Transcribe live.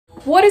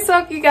What is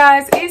up, you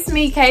guys? It's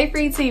me,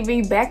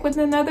 KFreeTV, back with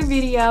another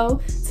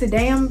video.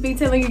 Today I'm gonna be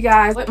telling you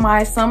guys what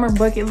my summer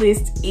bucket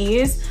list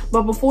is.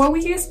 But before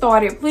we get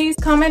started, please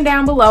comment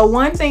down below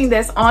one thing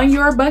that's on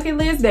your bucket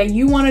list that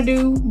you want to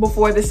do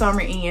before the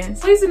summer ends.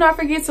 Please do not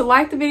forget to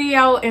like the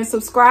video and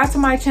subscribe to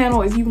my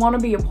channel if you want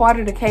to be a part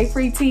of the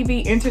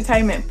KFreeTV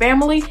entertainment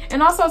family.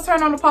 And also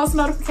turn on the post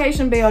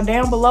notification bell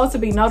down below to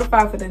be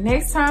notified for the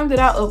next time that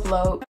I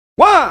upload.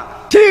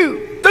 1,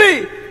 2,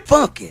 3,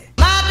 funk it.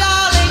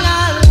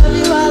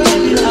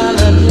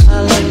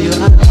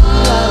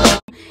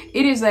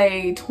 It is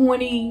a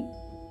 20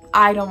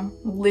 item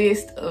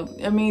list of,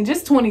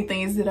 just 20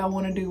 things that I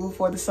want to do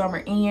before the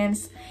summer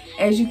ends.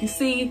 As you can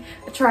see,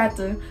 I tried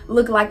to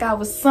look like I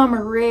was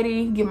summer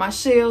ready, get my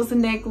shells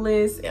and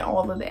necklace and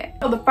all of that.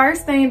 So the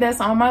first thing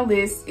that's on my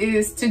list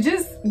is to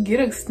just get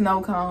a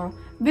snow cone.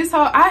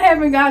 I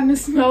haven't gotten a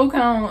snow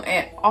cone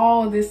at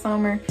all this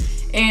summer,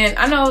 and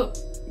I know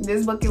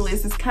this bucket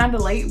list is kind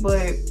of late,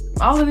 but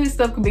all of this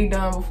stuff can be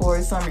done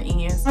before summer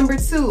ends. Number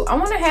 2, I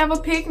want to have a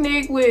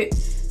picnic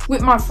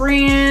with my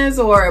friends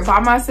or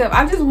by myself.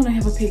 I just want to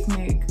have a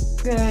picnic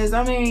because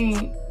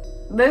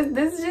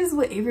this is just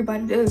what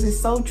everybody does. It's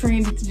so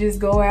trendy to just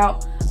go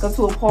out, go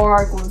to a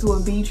park or to a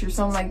beach or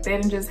something like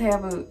that and just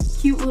have a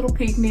cute little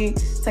picnic,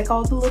 take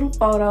all the little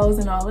photos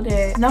and all of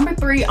that. Number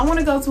 3, I want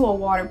to go to a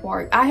water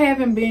park. I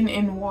haven't been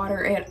in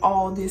water at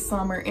all this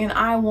summer and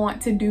I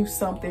want to do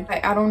something.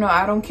 I don't know.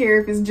 I don't care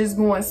if it's just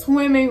going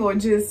swimming or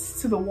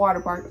just to the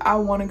water park. I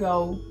want to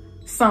go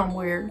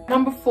somewhere.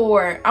 Number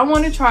 4, I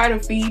want to try to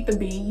feed the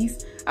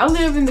bees. I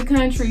live in the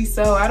country,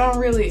 so I won't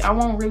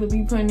really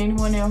be putting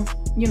anyone in,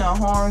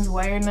 harm's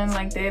way or nothing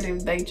like that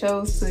if they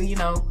chose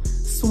to,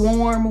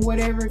 swarm or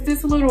whatever.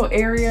 This little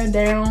area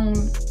down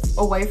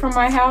away from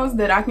my house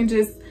that I can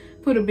just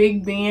put a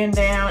big bin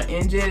down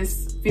and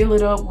just fill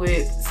it up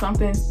with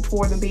something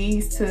for the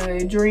bees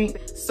to drink.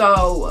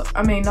 So,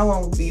 no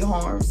one will be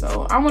harmed.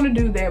 So I want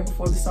to do that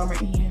before the summer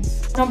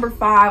ends. Number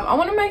 5, I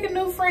want to make a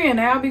new friend.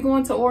 I'll be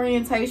going to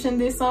orientation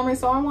this summer,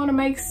 so I want to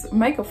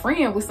make a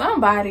friend with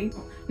somebody.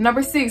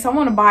 Number 6, I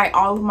want to buy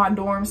all of my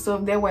dorm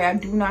stuff. That way I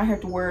do not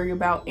have to worry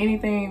about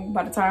anything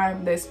by the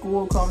time that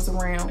school comes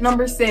around.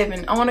 Number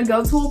 7, I want to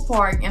go to a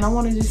park and I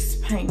want to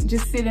just paint,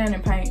 just sit down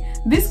and paint.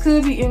 This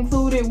could be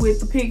included with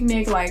the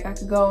picnic. Like I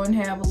could go and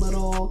have a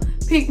little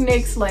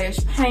picnic /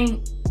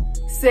 paint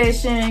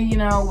session,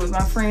 with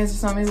my friends or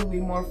something. It would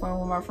be more fun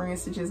with my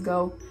friends to just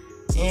go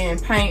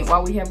and paint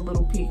while we have a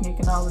little picnic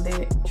and all of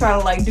that. Try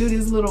to do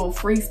this little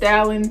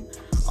freestyling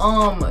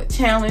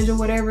challenge or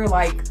whatever.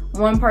 Like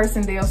one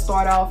person, they'll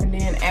start off and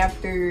then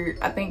after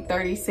I think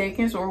 30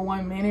 seconds or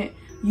 1 minute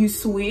you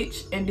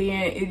switch, and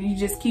then you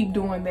just keep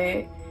doing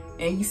that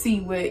and you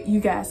see what you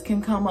guys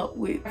can come up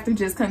with after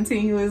just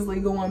continuously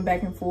going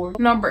back and forth.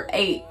 Number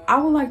 8, I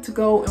would like to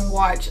go and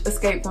watch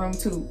Escape Room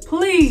 2.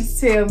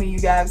 Please tell me you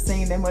guys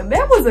seen that movie.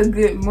 That was a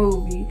good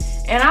movie,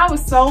 and I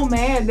was so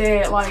mad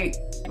that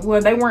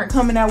they weren't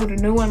coming out with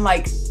a new one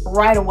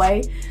right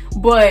away.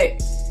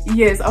 But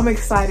yes, I'm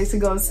excited to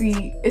go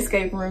see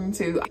Escape Room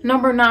 2.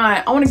 Number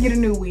 9, I want to get a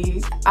new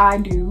wig. I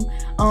do.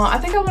 I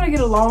think I want to get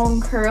a long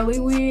curly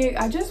wig.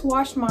 I just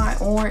washed my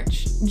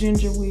orange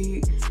ginger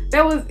wig.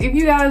 That was, if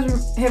you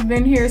guys have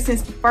been here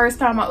since the first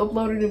time I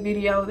uploaded a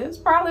video, that's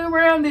probably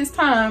around this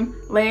time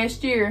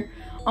last year.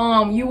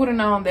 You would have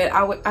known that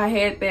I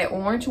had that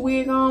orange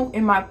wig on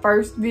in my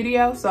first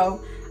video.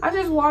 So I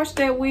just washed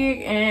that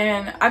wig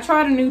and I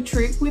tried a new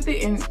trick with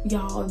it, and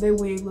y'all, that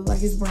wig looked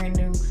like it's brand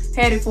new.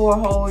 Had it for a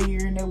whole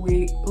year and that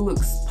wig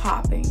looks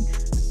popping.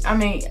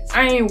 I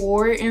ain't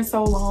wore it in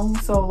so long,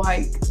 so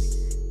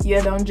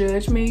yeah, don't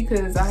judge me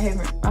because I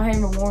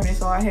haven't worn it,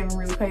 so I haven't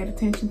really paid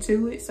attention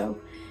to it. So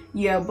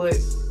yeah, but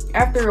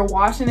after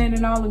washing it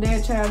and all of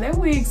that, child, that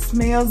wig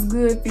smells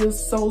good,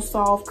 feels so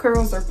soft,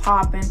 curls are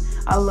popping.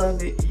 I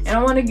love it. And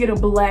I want to get a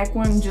black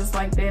one just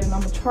like that, and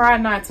I'm gonna try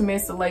not to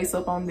mess the lace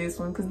up on this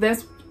one because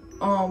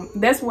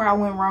that's where I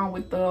went wrong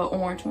with the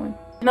orange one.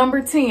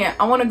 Number 10,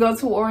 I want to go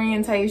to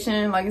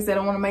orientation. Like I said,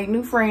 I want to make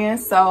new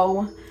friends,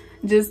 so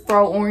just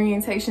throw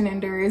orientation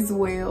in there as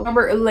well.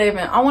 Number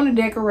 11, I want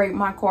to decorate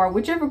my car.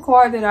 Whichever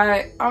car that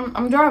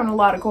I'm driving a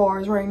lot of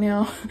cars right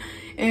now,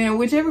 and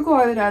whichever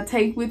car that I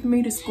take with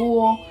me to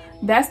school,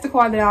 that's the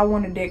car that I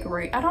want to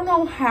decorate. I don't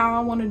know how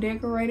I want to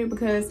decorate it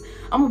because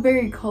I'm a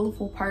very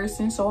colorful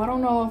person, so I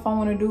don't know if I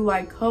want to do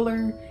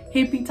color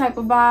hippie type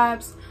of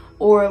vibes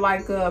or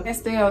a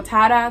pastel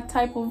tie-dye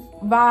type of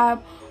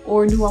vibe,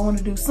 or do I want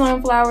to do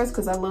sunflowers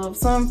because I love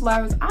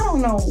sunflowers. I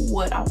don't know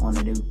what I want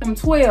to do. I'm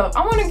 12. I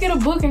want to get a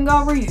book and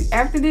go read.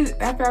 After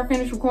I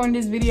finish recording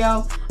this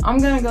video, I'm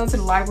gonna go to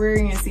the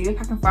library and see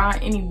if I can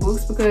find any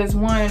books because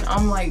 1,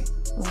 I'm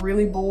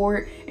really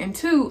bored, and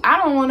 2, I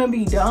don't want to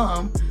be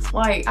dumb.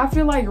 I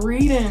feel like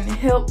reading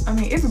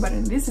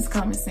everybody, this is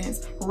common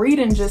sense.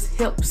 Reading just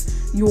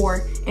helps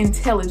your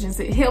intelligence.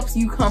 It helps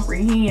you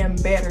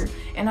comprehend better,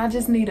 and I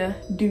just need to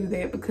do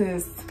that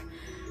because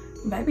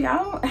baby,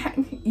 don't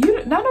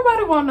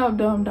nobody want no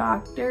dumb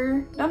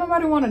doctor. Don't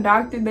nobody want a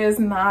doctor that's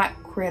not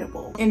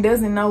credible and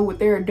doesn't know what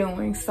they're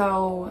doing.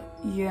 So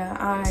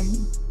yeah,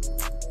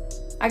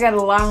 I got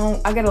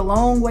a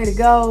long way to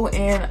go,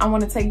 and I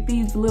want to take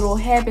these little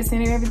habits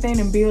and everything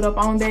and build up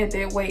on that.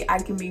 That way I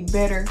can be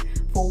better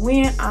for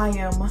when I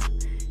am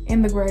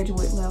in the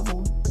graduate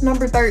level.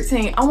 Number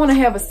 13, I want to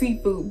have a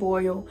seafood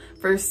boil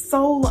for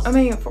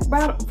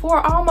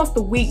almost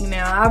a week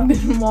now. I've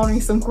been wanting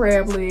some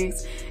crab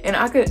legs, and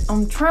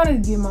I'm trying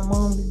to get my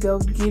mom to go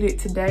get it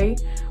today.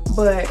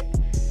 But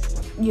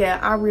yeah,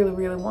 I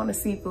really want a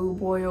seafood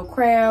boil.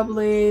 Crab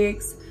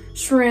legs,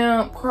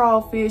 shrimp,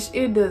 crawfish,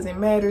 it doesn't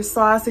matter.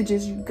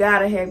 Sausages, you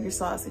gotta have your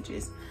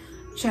sausages.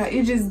 Child,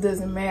 it just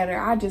doesn't matter.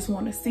 I just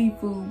want a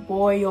seafood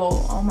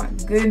boil. Oh my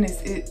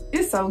goodness,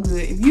 it's so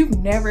good. If you've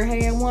never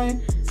had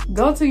one,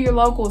 go to your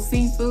local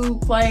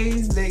seafood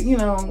place that, you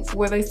know,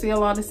 where they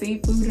sell all the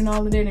seafood and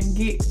all of that,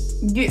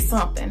 and get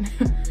something.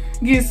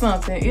 Get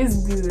something. It's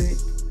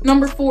good.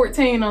 Number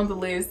 14 on the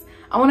list,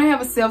 I want to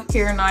have a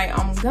self-care night.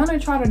 I'm gonna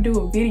try to do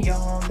a video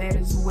on that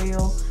as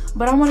well.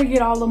 But I want to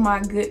get all of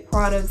my good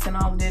products and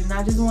all of that, and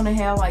I just want to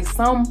have like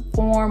some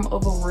form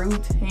of a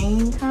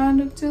routine kind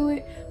of to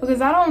it,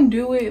 because I don't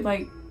do it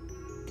like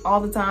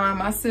all the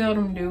time. I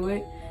seldom do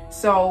it.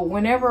 So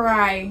whenever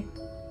I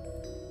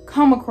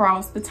come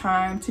across the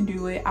time to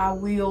do it, I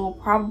will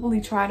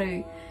probably try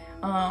to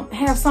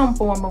have some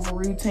form of a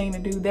routine to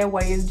do. That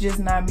way it's just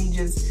not me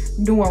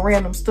just doing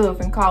random stuff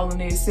and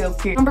calling it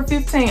self-care. Number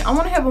 15, I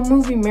want to have a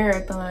movie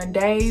marathon,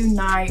 day,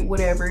 night,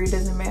 whatever, it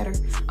doesn't matter.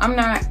 I'm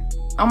not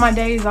on my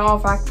days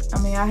off. I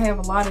mean, I have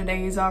a lot of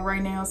days off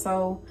right now,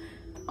 so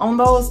on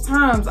those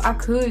times I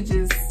could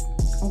just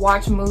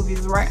watch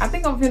movies, right? I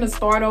think I'm gonna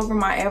start over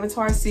my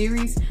Avatar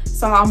series,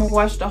 so I'm gonna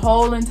watch the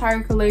whole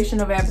entire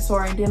collection of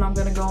Avatar, and then I'm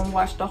gonna go and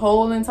watch the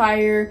whole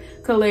entire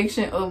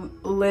collection of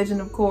Legend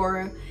of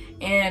Korra.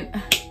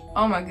 And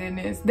oh my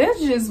goodness,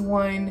 that's just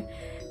one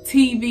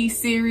TV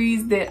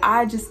series that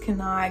I just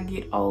cannot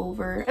get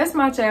over. That's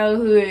my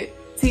childhood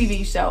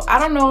TV show. I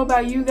don't know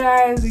about you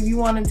guys. If you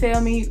want to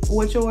tell me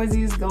what yours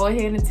is, go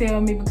ahead and tell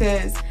me,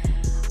 because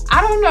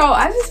I don't know,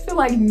 I just feel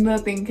like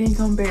nothing can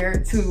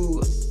compare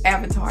to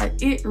Avatar.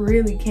 It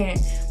really can't.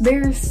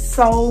 There's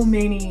so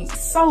many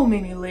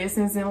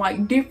lessons and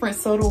like different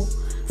subtle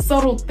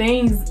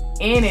things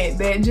in it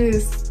that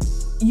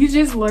you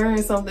just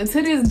learn something.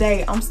 To this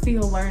day, I'm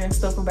still learning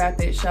stuff about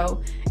that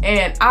show,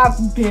 and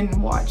I've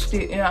been watched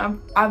it, and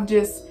I've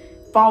just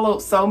followed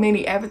so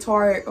many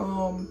Avatar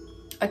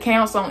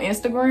accounts on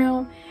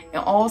Instagram.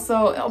 And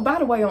also, oh, by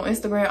the way, on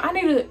Instagram, I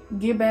need to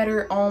get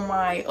better on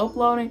my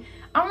uploading.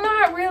 I'm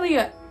not really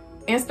a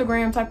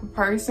Instagram type of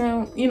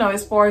person, you know,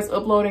 as far as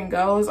uploading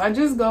goes. I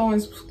just go and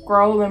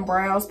scroll and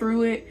browse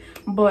through it,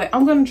 but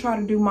I'm gonna try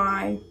to do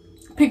my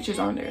pictures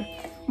on there.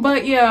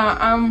 But yeah,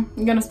 I'm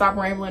gonna stop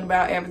rambling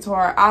about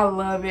Avatar. I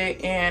love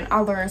it, and I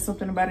learn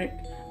something about it,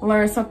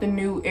 learn something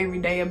new every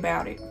day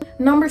about it.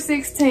 Number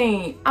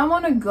 16, I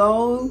want to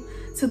go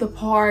to the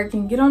park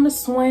and get on the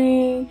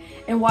swing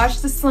and watch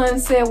the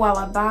sunset while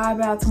I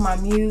vibe out to my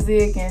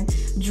music and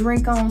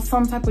drink on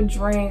some type of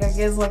drink, I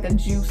guess like a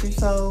juice or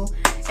so.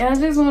 And I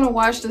just want to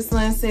watch the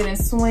sunset and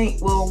swing,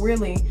 well,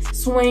 really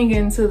swing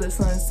into the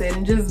sunset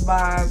and just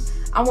vibe.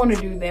 I want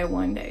to do that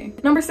one day.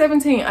 Number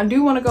 17, I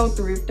do want to go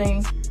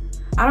thrifting.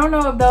 I don't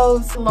know if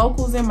those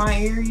locals in my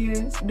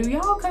area, do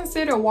y'all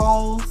consider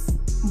Walls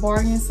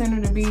Bargain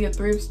Center to be a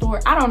thrift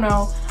store? I don't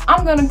know.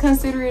 I'm gonna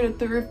consider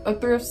it a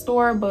thrift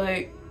store,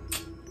 but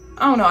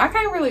I don't know. I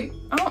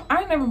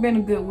ain't never been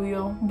to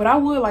Goodwill, but I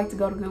would like to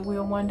go to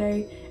Goodwill one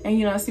day and,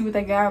 you know, see what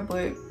they got.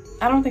 But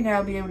I don't think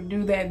I'll be able to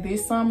do that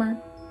this summer,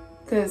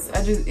 because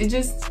it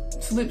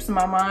just slips in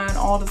my mind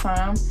all the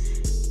time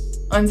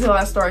until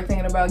I start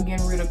thinking about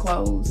getting rid of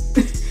clothes.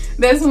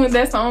 That's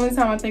the only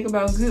time I think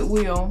about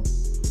Goodwill.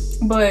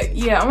 But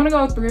yeah, I'm gonna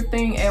go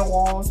thrifting at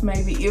Walls,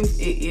 maybe, if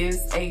it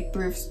is a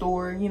thrift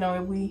store, you know,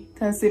 if we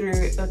consider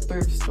it a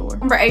thrift store.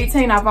 Number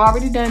 18, I've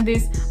already done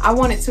this. I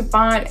wanted to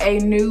find a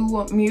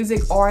new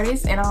music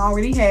artist, and I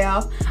already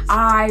have.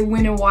 I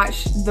went and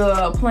watched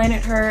the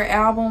Planet Her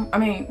album. I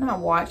mean, not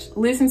watched,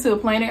 listened to the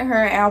Planet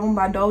Her album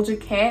by Doja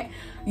Cat.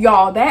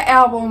 Y'all, that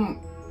album,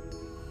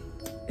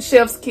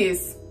 Chef's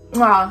Kiss,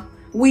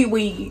 wee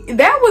wee,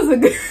 that was a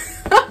good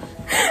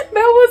that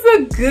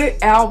was a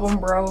good album,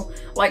 bro.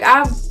 Like,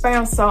 I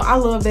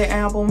love that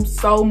album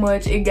so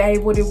much. It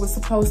gave what it was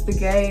supposed to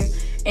give,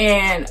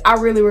 and I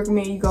really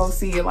recommend you go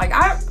see it. Like,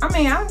 I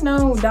mean, I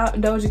know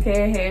Doja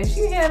Cat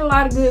she had a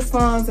lot of good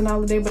songs and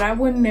all of that, but I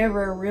was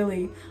never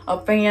really a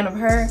fan of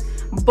her.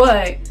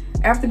 But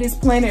after this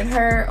Planet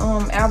Her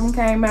album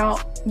came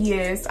out,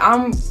 yes,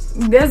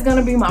 that's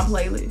gonna be my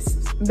playlist.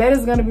 That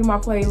is gonna be my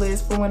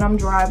playlist for when I'm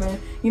driving.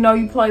 You know,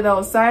 you play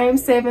those same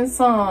 7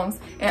 songs,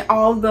 and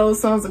all of those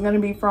songs are gonna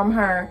be from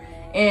her.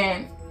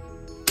 And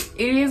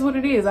it is what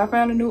it is. I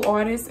found a new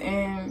artist,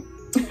 and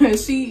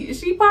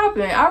she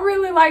popping. I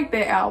really like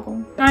that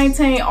album.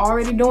 19,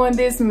 already doing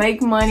this,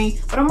 make money.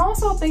 But I'm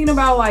also thinking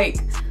about, like,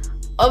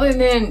 other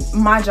than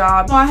my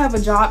job, I have a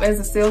job as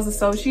a sales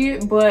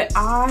associate, but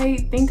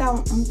I think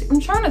I'm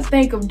trying to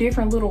think of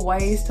different little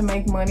ways to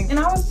make money. And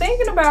I was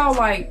thinking about,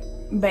 like,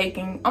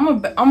 baking.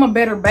 I'm a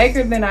better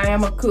baker than I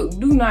am a cook.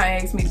 Do not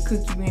ask me to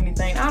cook you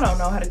anything. I don't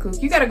know how to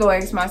cook. You gotta go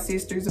ask my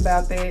sisters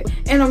about that.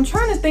 And I'm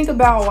trying to think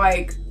about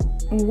like,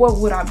 what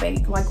would I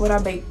bake? Like, would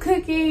I bake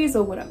cookies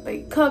or would I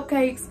bake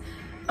cupcakes?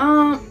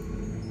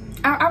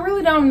 I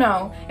really don't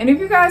know. And if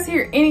you guys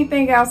hear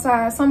anything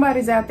outside,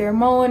 somebody's out there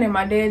mowing and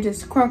my dad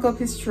just crunk up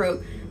his truck,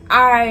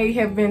 I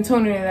have been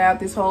tuning it out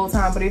this whole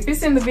time. But if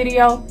it's in the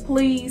video,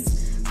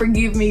 please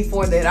forgive me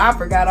for that. I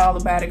forgot all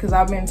about it because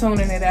I've been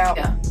tuning it out.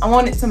 Yeah, I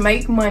wanted to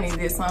make money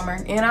this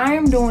summer and I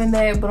am doing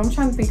that, but I'm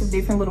trying to think of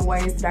different little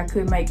ways that I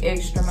could make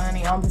extra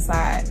money on the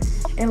side.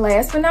 And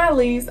last but not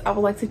least, I would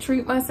like to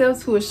treat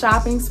myself to a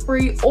shopping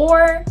spree,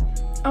 or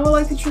I would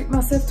like to treat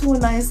myself to a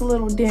nice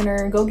little dinner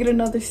and go get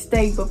another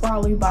steak, but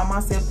probably by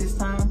myself this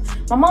time.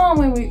 My mom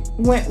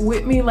went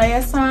with me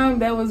last time.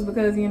 That was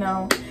because, you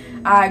know,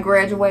 I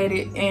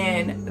graduated,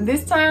 and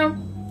this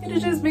time it'll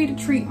just be to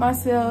treat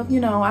myself. You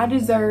know, I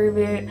deserve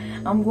it.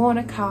 I'm going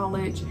to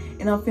college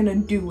and I'm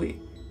finna do it.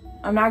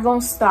 I'm not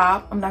gonna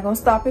stop. I'm not gonna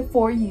stop at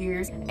 4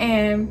 years.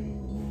 And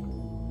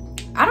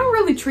I don't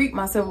really treat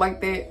myself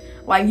like that.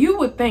 Like you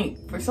would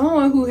think, for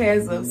someone who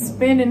has a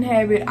spending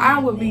habit, I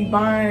would be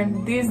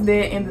buying this,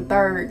 that, and the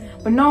third.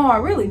 But no, I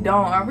really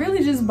don't. I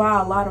really just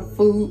buy a lot of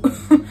food.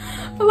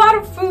 A lot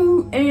of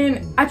food.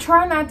 And I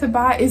try not to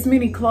buy as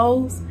many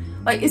clothes.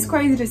 Like, it's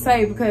crazy to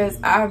say because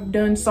I've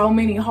done so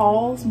many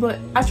hauls, but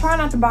I try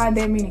not to buy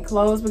that many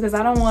clothes because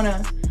I don't want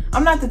to,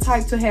 I'm not the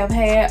type to have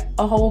had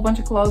a whole bunch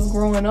of clothes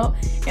growing up,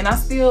 and I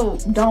still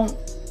don't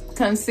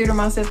consider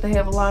myself to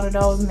have a lot of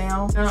those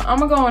now. I'm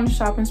gonna go on the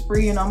shopping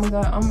spree and I'm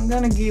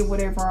gonna get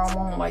whatever I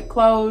want, like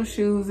clothes,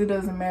 shoes, it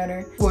doesn't matter.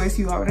 Of course,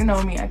 you already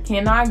know me, I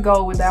cannot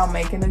go without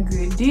making a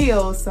good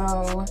deal,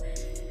 so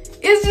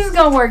it's just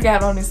gonna work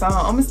out on its own.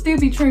 I'm gonna still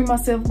be treating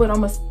myself, but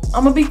I'm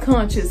gonna be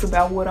conscious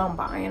about what I'm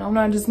buying. I'm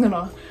not just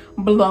gonna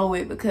blow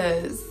it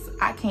because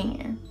I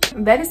can.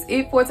 That is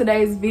it for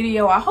today's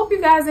video. I hope you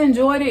guys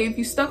enjoyed it. If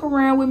you stuck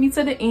around with me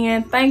to the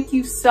end, thank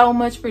you so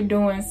much for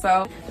doing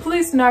so.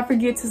 Please do not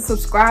forget to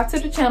subscribe to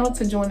the channel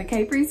to join the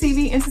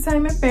KFreeTV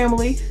entertainment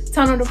family.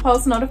 Turn on the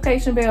post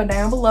notification bell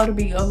down below to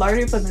be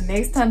alerted for the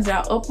next time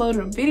that I upload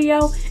a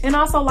video. And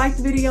also like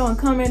the video and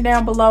comment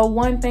down below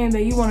one thing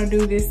that you want to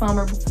do this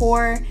summer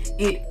before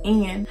it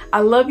ends. I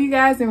love you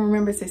guys, and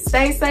remember to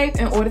stay safe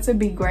in order to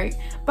be great.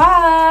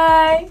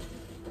 Bye.